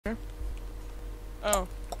Oh.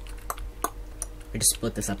 I just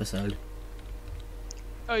split this episode.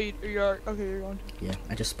 Oh, you are okay. You're going to. Yeah,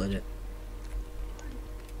 I just split it.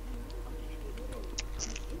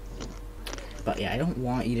 But yeah, I don't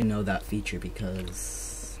want you to know that feature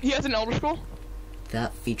because He has an Elder Scroll?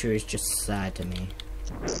 that feature is just sad to me.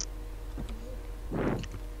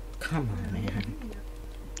 Come on, man.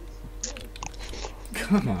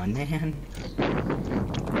 Come on, man.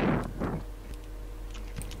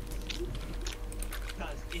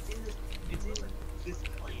 It's in this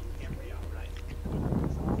plane area,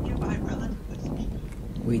 right? Nearby relatively speaking.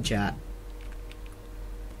 WeChat.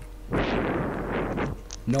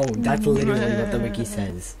 No, that's literally what the wiki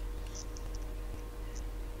says.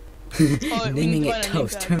 Naming it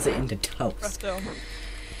toast turns it into toast. Presto.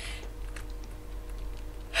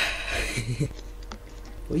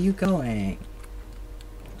 Where you going?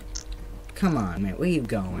 Come on, man. Where you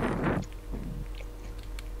going?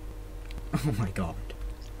 Oh my god.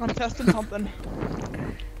 I'm testing something.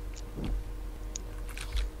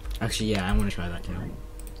 Actually, yeah, I want to try that too.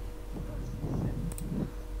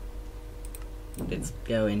 Let's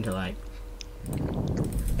go into like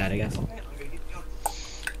that, I guess.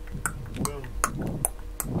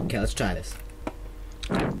 Okay, let's try this.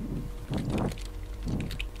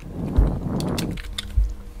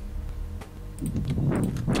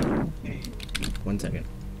 One second.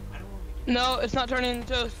 No, it's not turning into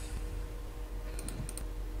toast.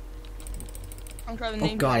 I'm trying the Oh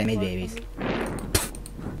name. god, I made babies.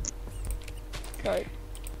 Okay.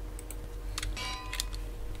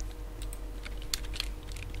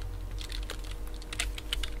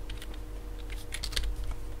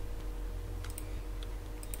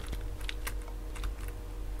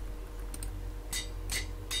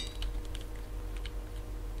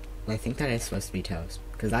 I think that is supposed to be toast,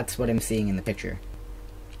 because that's what I'm seeing in the picture.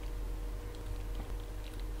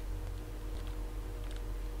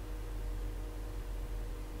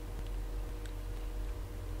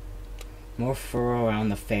 More furrow around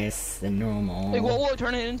the face than normal. Like, what will it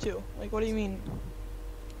turn it into? Like, what do you mean?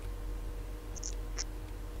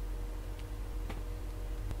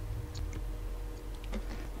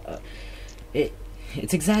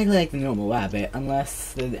 It's exactly like the normal rabbit,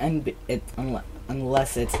 unless the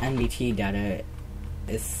unless its NBT data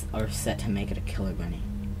are set to make it a killer bunny.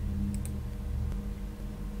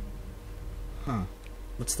 Huh?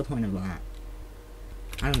 What's the point of that?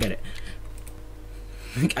 I don't get it.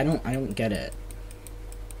 Like, I don't get it.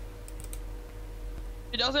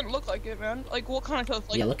 It doesn't look like it, man. Like, what kind of toast?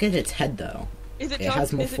 Like, Yeah, look at its head though. is it it toast?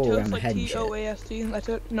 has more Is it full toast around the like head and shit. T-O-A-S-T? That's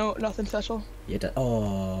it? No, nothing special. Yeah,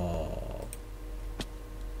 oh,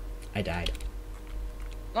 I died.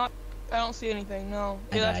 I don't see anything. No.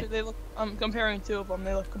 I Yeah, died. actually, they look. I'm comparing two of them.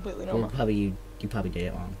 They look completely Well, normal. probably you probably did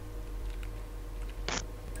it wrong.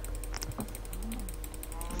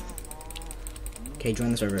 Okay,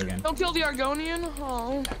 join the server again. Don't kill the Argonian.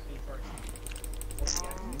 Oh,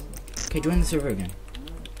 Okay, join the server again.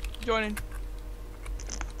 joining.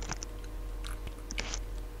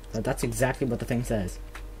 That's exactly what the thing says.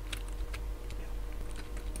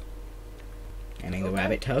 Aiming the Okay.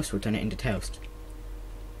 rabbit toast, we'll turn it into toast.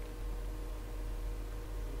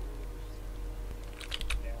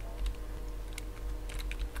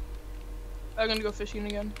 I'm gonna go fishing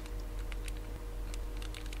again.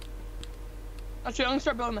 Actually, I'm gonna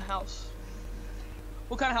start building the house.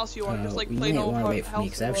 What kind of house do you want? Just like You plain might old want to house? wait for me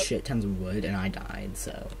because I have or what? shit tons of wood and I died,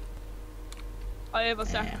 so I have a I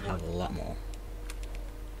sack of have wood. a lot more.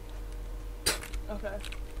 Okay.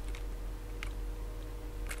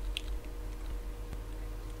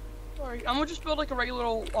 Alright, I'm gonna just build like a regular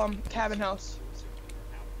old cabin house.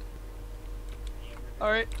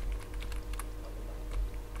 Alright.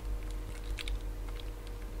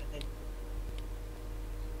 And then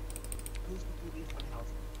who's the these one house?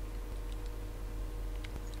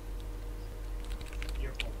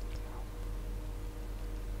 Your home now.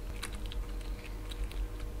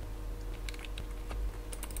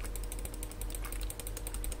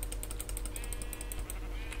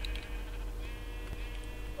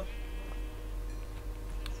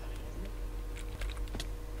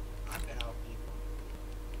 I've been out people.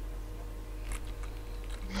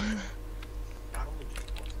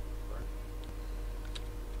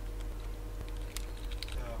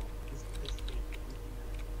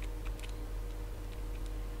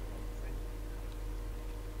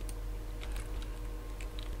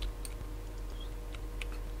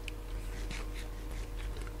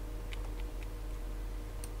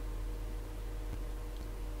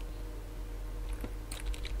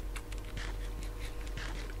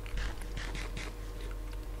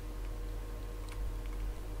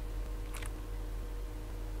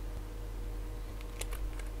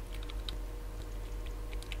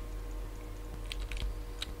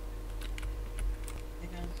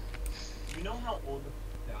 how old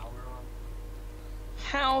the flower are?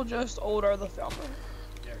 How just old are the Falmer?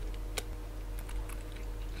 There.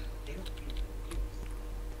 They don't reproduce.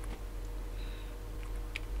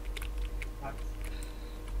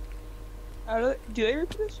 That's Do they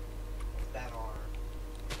reproduce? that are.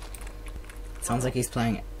 Sounds like he's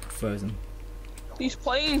playing Frozen. He's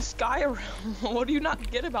playing Skyrim. What do you not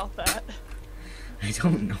get about that? I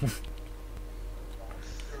don't know.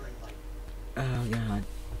 During like Oh god.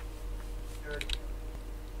 30.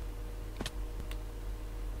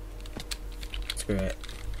 Screw it.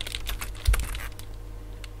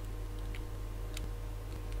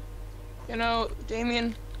 You know,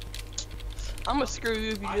 Damien, I'm gonna screw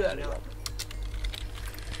you if you do that again.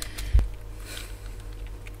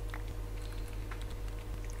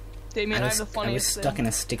 Damien, I have the I was funniest stuck thing. in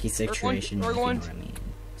a sticky situation, we're if you going know what I mean.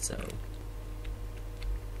 So,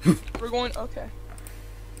 We're going, okay.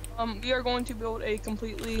 We are going to build a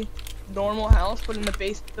completely normal house, but in the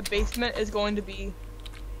basement is going to be,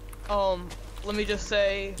 let me just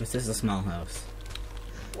say, this is a small house.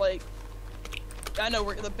 like, I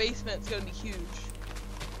know the basement's gonna be huge.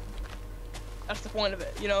 That's the point of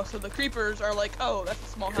it, you know? So the creepers are like, oh, that's a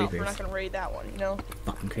small house, we're Creepers. not gonna raid that one, you know?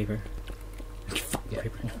 Fucking creeper. Fucking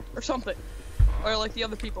creeper. Or something. Or like the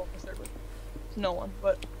other people, no one,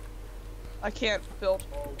 but I can't build.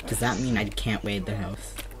 Does that mean I can't raid the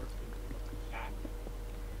house?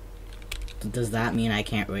 Does that mean I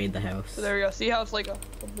can't raid the house? So there we go, see how it's like a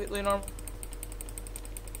completely normal.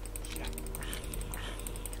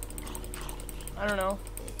 I don't know.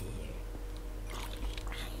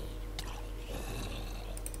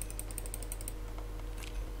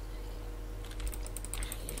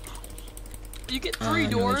 You get three no,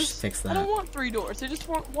 they doors. just fixed I that. don't want 3 doors. I just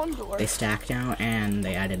want 1 door. They stacked now and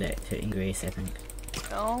they added it to increase, I think.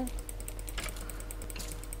 No.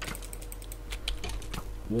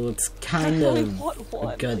 Well, it's kind only of want a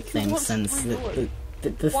one. good Like, who thing wants since 3 doors? the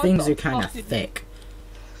What things the are kind of fuck did you- thick.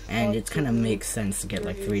 And Fuck it kind of you. makes sense to get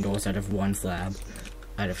like 3 doors out of 1 slab.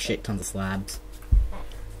 Out of shit tons of slabs.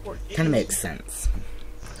 Kind of makes sense.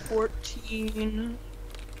 14,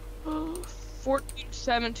 14,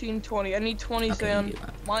 17, 20. I need 20 Okay, sand. you do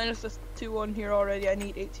that. Minus the 2 on here already. I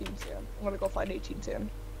need 18 sand. I'm gonna go find 18 sand.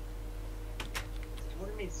 It would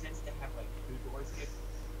have made sense to have like 2 doors if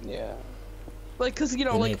Yeah. Like, cause you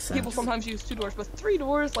know, It like makes people sense. sometimes use 2 doors, but 3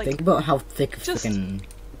 doors, like, Think about how thick a just- freaking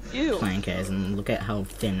ew. plank is and look at how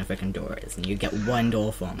thin a freaking door is. And you get 1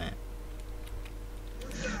 door from it.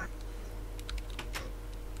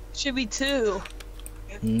 Should be 2.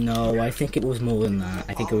 No, I think it was more than that.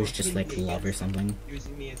 I think it was just like love or something.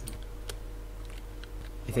 using me as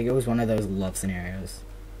I think it was one of those love scenarios.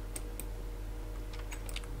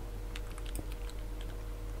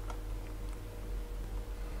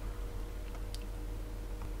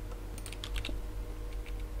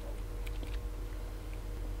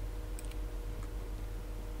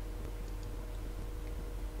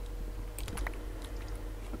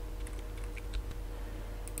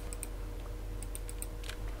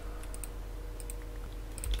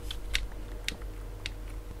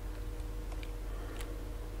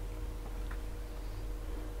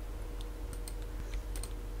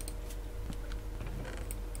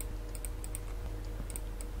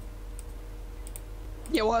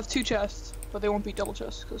 Yeah, we'll have 2 chests, but they won't be double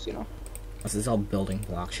chests, cause you know. This is all building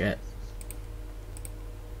block shit.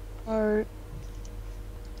 Alright.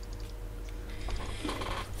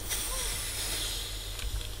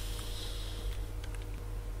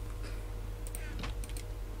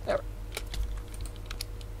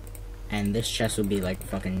 And this chest would be like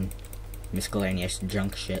fucking miscellaneous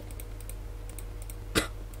junk shit.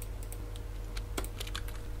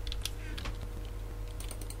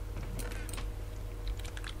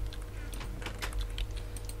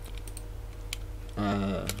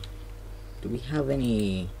 Do we have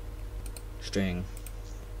any string?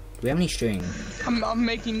 Do we have any string? I'm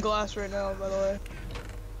making glass right now, by the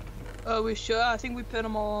way. We should. I think we put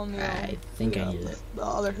them all on the. I think I need it. The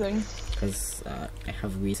other thing. Because I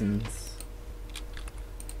have reasons.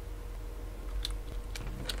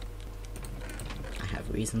 I have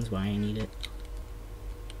reasons why I need it.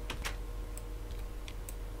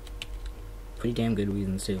 Pretty damn good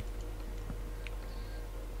reasons too.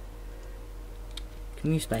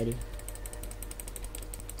 Come here, spider.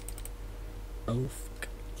 Oh, fuck.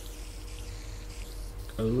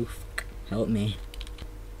 Oh, fuck. Help me.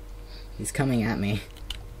 He's coming at me.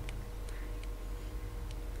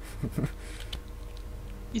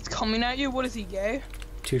 He's coming at you. What is he, gay?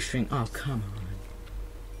 2 string. Oh, come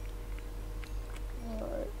on.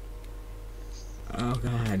 Alright. Oh,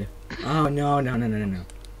 God. Oh, no, no, no, no, no, no.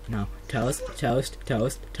 No. Toast, toast,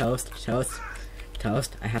 toast, toast, toast.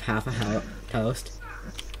 Toast. I have half a heart. Toast.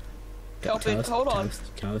 Help it. Hold on.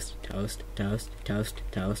 Toast.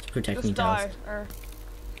 Protect Just me, die. Toast. Or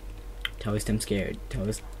Toast, I'm scared.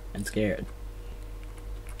 Toast, I'm scared.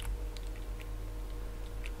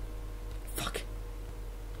 Fuck.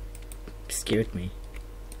 Scared me.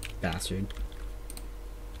 Bastard.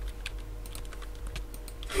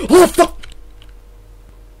 Oh, fuck!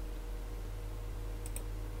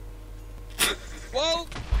 whoa!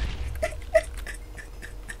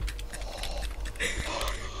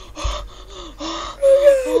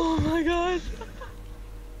 Oh my god.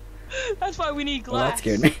 That's why we need glass. Well, that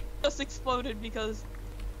scared me. Just exploded because.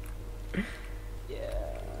 Yeah.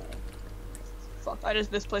 Fuck, I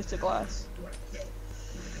just misplaced the glass.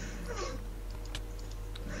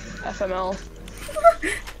 FML.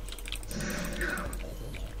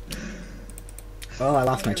 Oh, I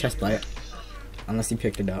lost my chest plate. Unless you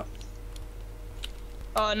picked it up.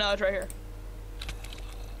 No, it's right here.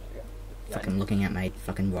 Fucking looking at my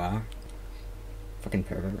fucking bra. Fucking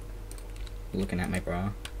pervert. Looking at my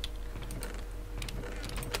bra.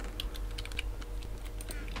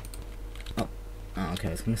 Oh. Oh, okay,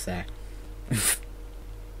 I was gonna say.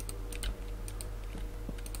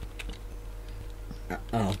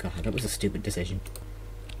 Oh god, that was a stupid decision.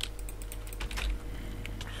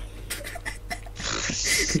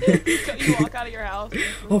 You walk out of your house.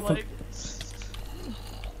 Oh, fuck.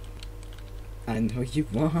 I know you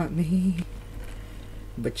want me,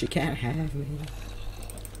 but you can't have me.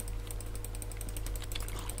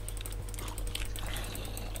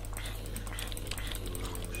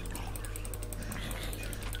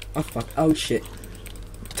 Oh fuck, oh shit.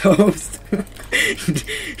 Toast.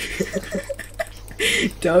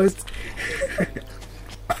 Toast.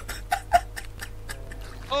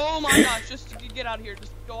 Oh my gosh, just get out of here.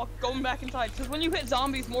 Just going back inside. Because when you hit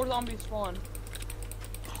zombies, more zombies spawn.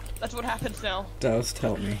 That's what happens now. Toast,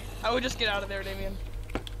 help me. I would just get out of there, Damien.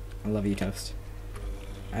 I love you, Toast.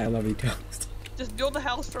 I love you, Toast. Just build a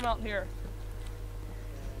house from out here.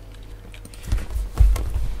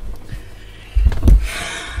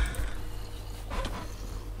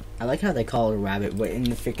 I like how they call it a rabbit, but in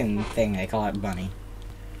the freaking thing they call it bunny.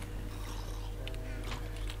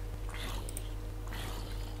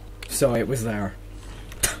 So it was there.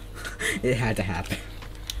 It had to happen.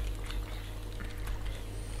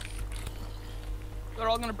 They're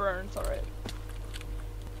all gonna burn, it's alright.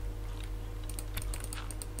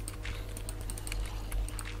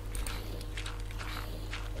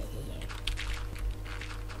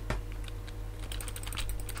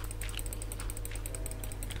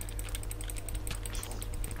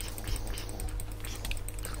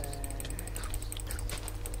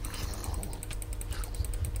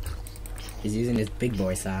 He's using his big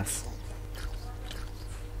boy sauce.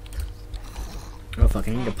 Oh fuck,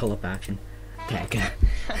 I need to pull up action. Okay,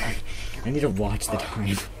 I need to watch the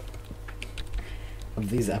time of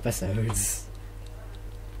these episodes.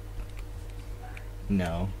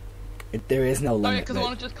 No. There is no Alright, limit. because I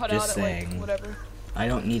want to just cut just out at saying, like whatever. I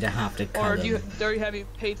don't need to have to cut Or do you them. already have you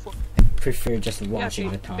paid for? I prefer just watching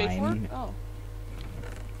yeah, the paid for it? time. Oh.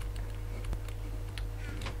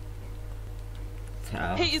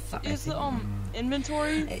 Oh, Hey, fuck, is I the think-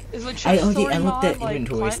 inventory? Is the I chest looked sorting at mod, like,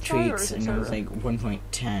 inventories client side, or tweaks is it and it was server? like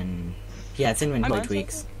 1.10. Yeah, it's inventory mine's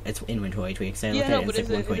tweaks. It's inventory tweaks. I looked Yeah, at no, it, but it's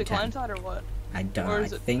is like it client 1.10. side or what? I don't know. or I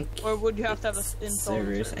is it- think Or would you have to have it's a install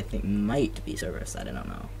servers. I think might be servers. I don't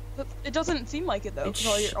know. But it doesn't seem like it though, It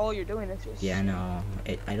because all you're doing is just. Yeah, no.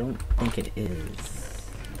 I don't think it is.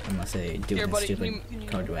 Unless I do Here, it in a buddy, stupid can you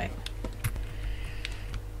code way.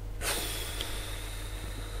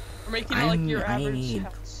 Or making it like your I average need-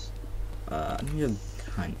 house. I need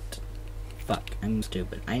to hunt. Fuck, I'm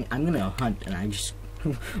stupid. I'm gonna hunt and I just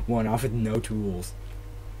went off with no tools.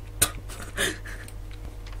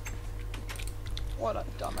 What a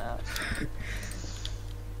dumbass.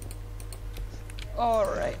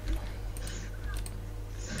 Alright.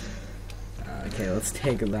 Okay, let's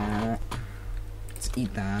take that. Let's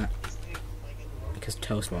eat that. Because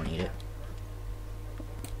Toast won't eat it.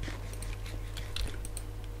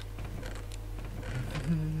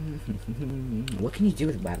 What can you do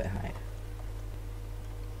with rabbit hide?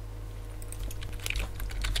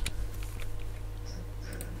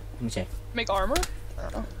 Let me check. Make armor? I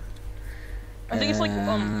don't know. I think it's like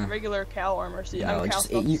regular cow armor. So No, cow just,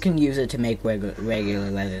 stuff. you can use it to make regular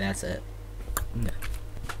leather, that's it.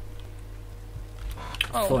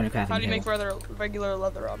 Oh, for a crafting how do you make table. regular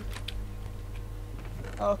leather up?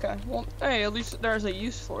 Oh, okay. Well, hey, at least there's a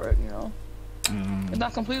use for it, you know. It's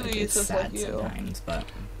not completely It's useless sad like you. sometimes, but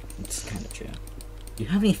it's kind of true. Do you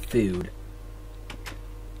have any food?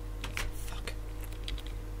 Fuck.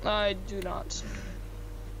 I do not.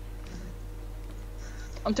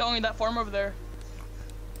 I'm telling you, that farm over there.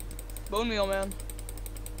 Bone meal, man.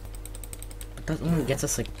 But that only gets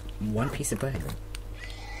us like one piece of bread.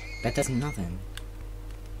 That does nothing.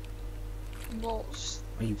 Well,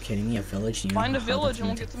 Are you kidding me? A village? You find know a how village that's and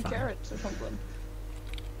we'll gonna get some take fire. carrots or something.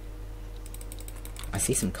 I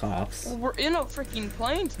see some cops. Well, we're in a freaking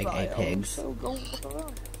plains Like biome, pigs. so go look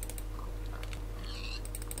around.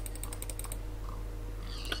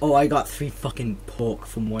 Oh, I got 3 fucking pork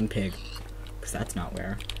from 1 pig. Cause that's not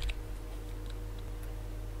rare.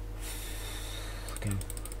 Okay.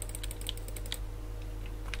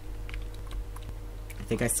 I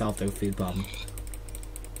think I solved the food problem.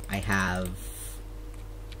 I have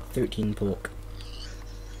 13 pork.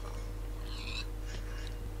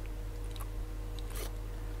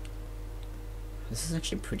 This is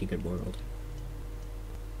actually a pretty good world.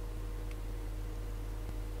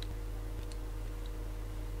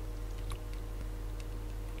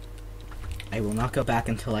 I will not go back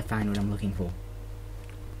until I find what I'm looking for.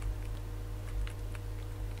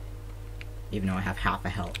 Even though I have half a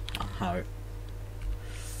heart.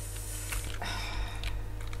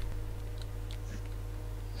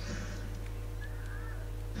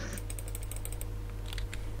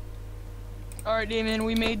 Alright, Damien,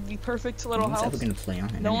 we made the perfect little No one's ever house. gonna play on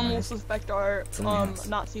it. No one will anyways. suspect our It's only us.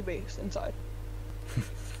 Nazi base inside.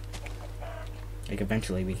 Like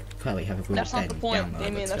eventually we could probably have a really That's not the dead point, download,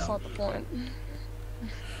 Damien. but That's still. not the point.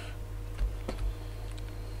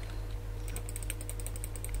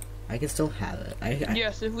 I can still have it. I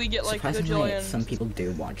Yes, if we get like surprisingly, gajillions. some people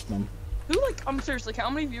do watch them. Who like? I'm serious. Like, how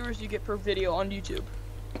many viewers do you get per video on YouTube?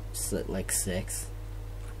 Like 6.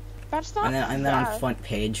 That's not. And then bad. on front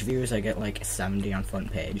page viewers, I get like 70 on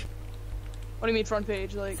front page. What do you mean front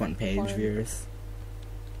page? Like Front page fine. viewers.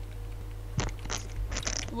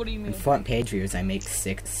 What do you On mean? front page viewers, I make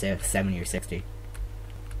 70 or 60.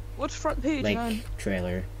 What's front page, Like man?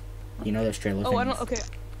 trailer. You know those trailer Oh, things? I don't. Okay.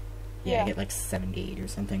 Yeah, Yeah. I get like 78 or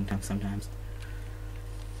something sometimes.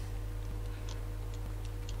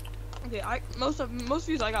 Okay. Most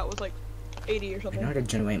views I got was like 80 or I something. know how to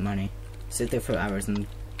generate money. Sit there for hours and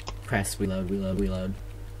press reload, reload, reload.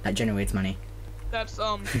 That generates money. That's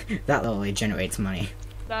That literally generates money.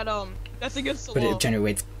 that's against the But law. it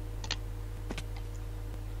generates.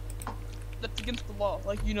 That's against the law.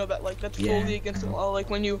 Like, you know that. Like, that's Yeah, fully against the I know. law. Like,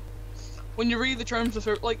 when you read the terms of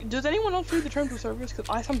service. Like, does anyone else read the terms of service? Because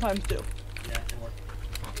I sometimes do. Yeah, it can work.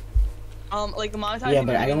 Like monetizing. Yeah,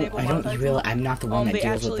 but I enable don't monetizing. really. I'm not the one that they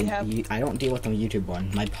deals with actually the. have- I don't deal with the YouTube one.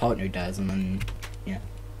 My partner does, and then yeah.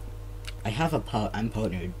 I have I'm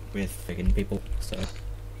partnered with friggin' people, so.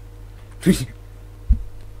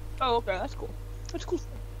 Oh, okay, that's cool. That's cool.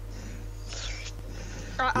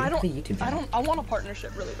 I You have don't. a YouTube channel. I want a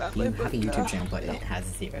partnership really badly. You but, have a YouTube channel, but it has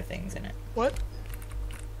 0 things in it. What?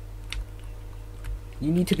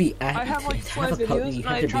 You need to be active. I have, like, 5 a partner. videos, You and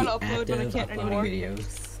have I to try be to upload, but I active can't uploading anymore.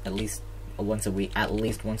 videos at least once a week. At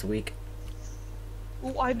least once a week.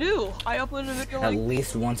 Well, I do. I uploaded a video At like.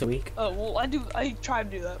 least once a week. Oh well, I do. I try to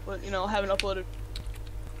do that, but I haven't uploaded.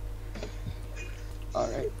 All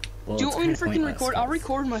right. Well, Do you it's want me to kinda freaking pointless, record? I'll 'cause-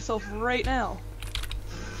 record myself right now.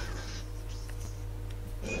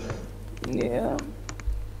 Yeah.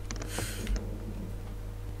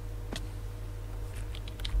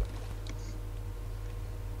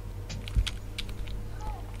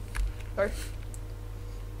 Sorry.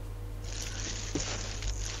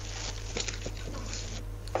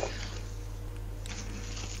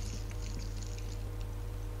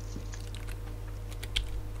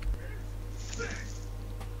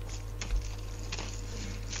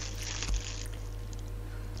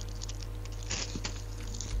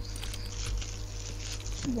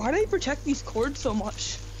 Why do they protect these cords so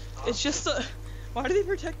much? It's just why do they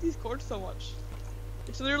protect these cords so much?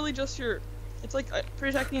 It's literally just it's like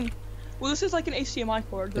protecting. Well, this is like an HDMI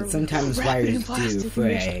cord. But They're sometimes wrapped in wires do plastic for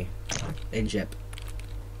and a chip.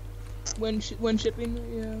 when shipping,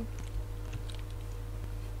 yeah.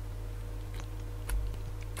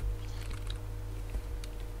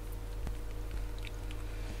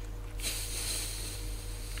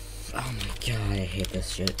 Oh my god, I hate this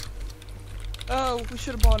shit. Oh, we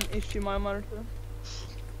should have bought an HDMI monitor.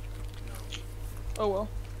 Oh well,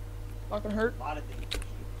 not gonna hurt. A lot of things.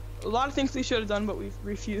 A lot of things we should have done, but we've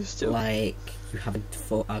refused to. Like, you have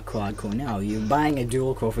a quad core now. You're buying a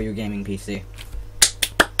dual core for your gaming PC.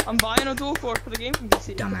 I'm buying a dual core for the gaming PC because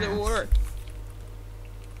it Dumbass. will work.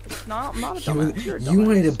 I'm not a You, dumbass. You're a you dumbass.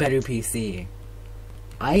 wanted a better PC.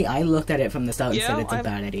 I looked at it from the start and Yeah, said it's a I've-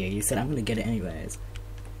 bad idea. You said I'm gonna get it anyways.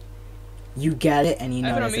 You get it and you I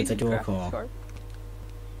have an notice it's a amazing dual graphics core. card.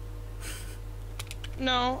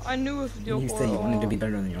 No, I knew it was a deal You for said you it wanted to be all.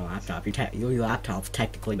 better than your laptop. Your laptop's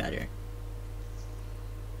technically better.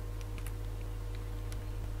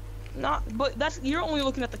 Not, but that's you're only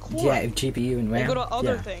looking at the core. Yeah, GPU and RAM. go to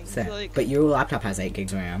other yeah, things, same. like- But your laptop has 8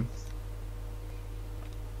 gigs RAM.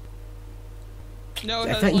 No, it I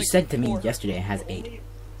has, thought you like, said to me 4. yesterday it has 8.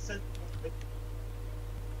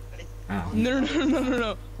 Oh.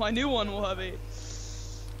 No. My new one will have 8.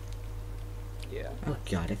 Yeah. Oh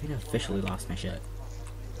god, I think I officially lost my shit.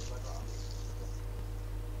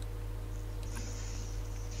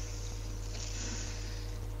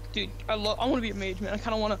 Dude, I want to be a mage, man. I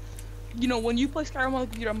kind of want to, you know, when you play Skyrim on the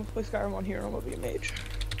computer, I'm gonna play Skyrim on here. And I'm gonna be a mage.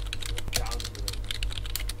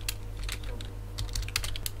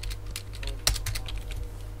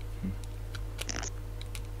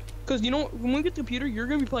 Cause you know, when we get the computer, you're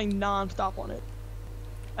gonna be playing non-stop on it,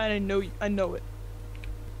 and I know it.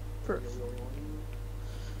 First.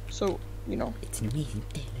 So, you know. It's an amazing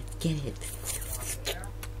day, let's get it.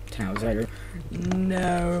 10 hours later.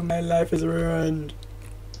 No, my life is ruined.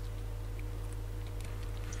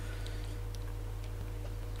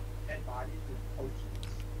 Dead bodies with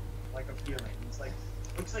potions. Like a feeling. It's like,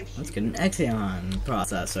 looks like Let's sheep. get an Xeon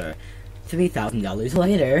processor. $3,000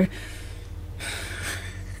 later.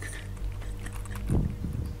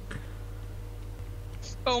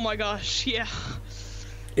 Oh my gosh, yeah.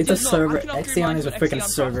 It's a Dude, no, I server. can upgrade Xeon mine is to a an freaking Xeon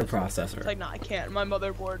server It's processor. like, nah, I can't. My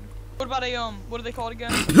motherboard. What about a what do they call it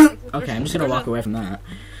again? Okay, I'm just gonna walk away from that.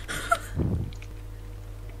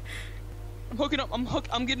 I'm hooking up.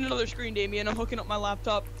 I'm getting another screen, Damien. I'm hooking up my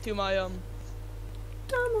laptop to my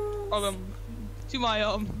to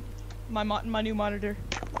my new monitor.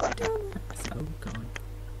 So gone.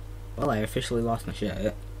 Well, I officially lost my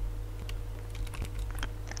shit.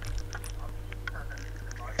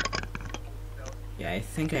 Yeah, I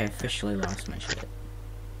think I officially lost my shit.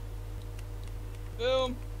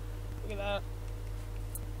 Boom. Look at that.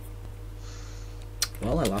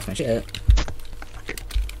 Well, I lost my shit.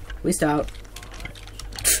 Least out.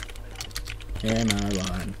 Am I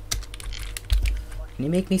one? Can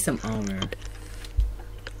you make me some armor?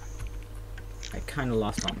 I kinda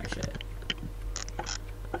lost all my shit.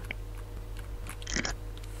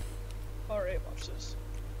 Alright, watch this.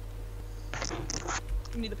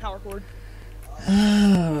 You need the power cord.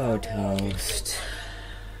 Oh, toast.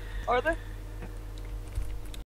 Are there?